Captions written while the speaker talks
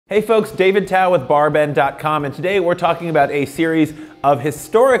Hey folks, David Tao with BarBend.com, and today we're talking about a series of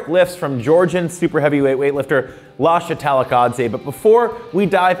historic lifts from Georgian super heavyweight weightlifter Lasha Talakhadze. But before we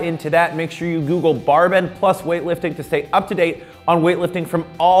dive into that, make sure you Google BarBend plus weightlifting to stay up to date on weightlifting from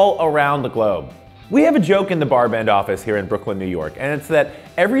all around the globe. We have a joke in the BarBend office here in Brooklyn, New York, and it's that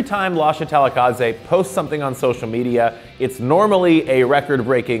every time Lasha Talakhadze posts something on social media, it's normally a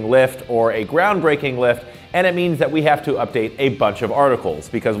record-breaking lift or a groundbreaking lift, and it means that we have to update a bunch of articles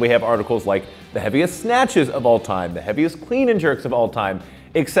because we have articles like the heaviest snatches of all time, the heaviest clean and jerks of all time,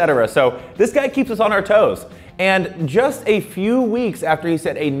 etc. So this guy keeps us on our toes. And just a few weeks after he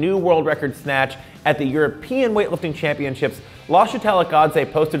set a new world record snatch at the European Weightlifting Championships, Lasha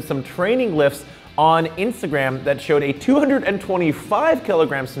Talakhadze posted some training lifts on Instagram that showed a 225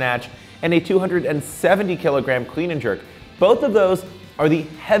 kilogram snatch and a 270 kilogram clean and jerk. Both of those are the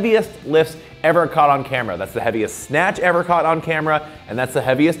heaviest lifts ever caught on camera. That's the heaviest snatch ever caught on camera, and that's the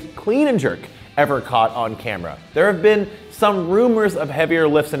heaviest clean and jerk ever caught on camera. There have been some rumors of heavier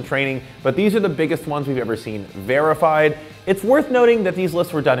lifts in training, but these are the biggest ones we've ever seen verified. It's worth noting that these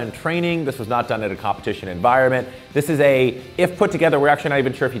lifts were done in training. This was not done at a competition environment. This is if put together, we're actually not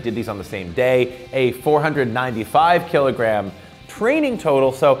even sure if he did these on the same day, a 495 kilogram training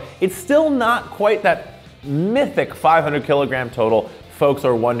total. So it's still not quite that mythic 500 kilogram total folks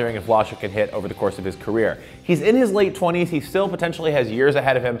are wondering if Lasha can hit over the course of his career. He's in his late 20s, he still potentially has years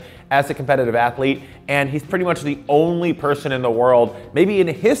ahead of him as a competitive athlete, and he's pretty much the only person in the world, maybe in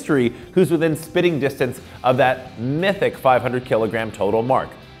history, who's within spitting distance of that mythic 500 kilogram total mark.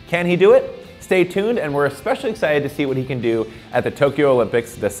 Can he do it? Stay tuned, and we're especially excited to see what he can do at the Tokyo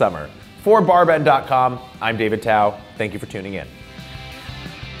Olympics this summer. For BarBend.com, I'm David Tao. Thank you for tuning in.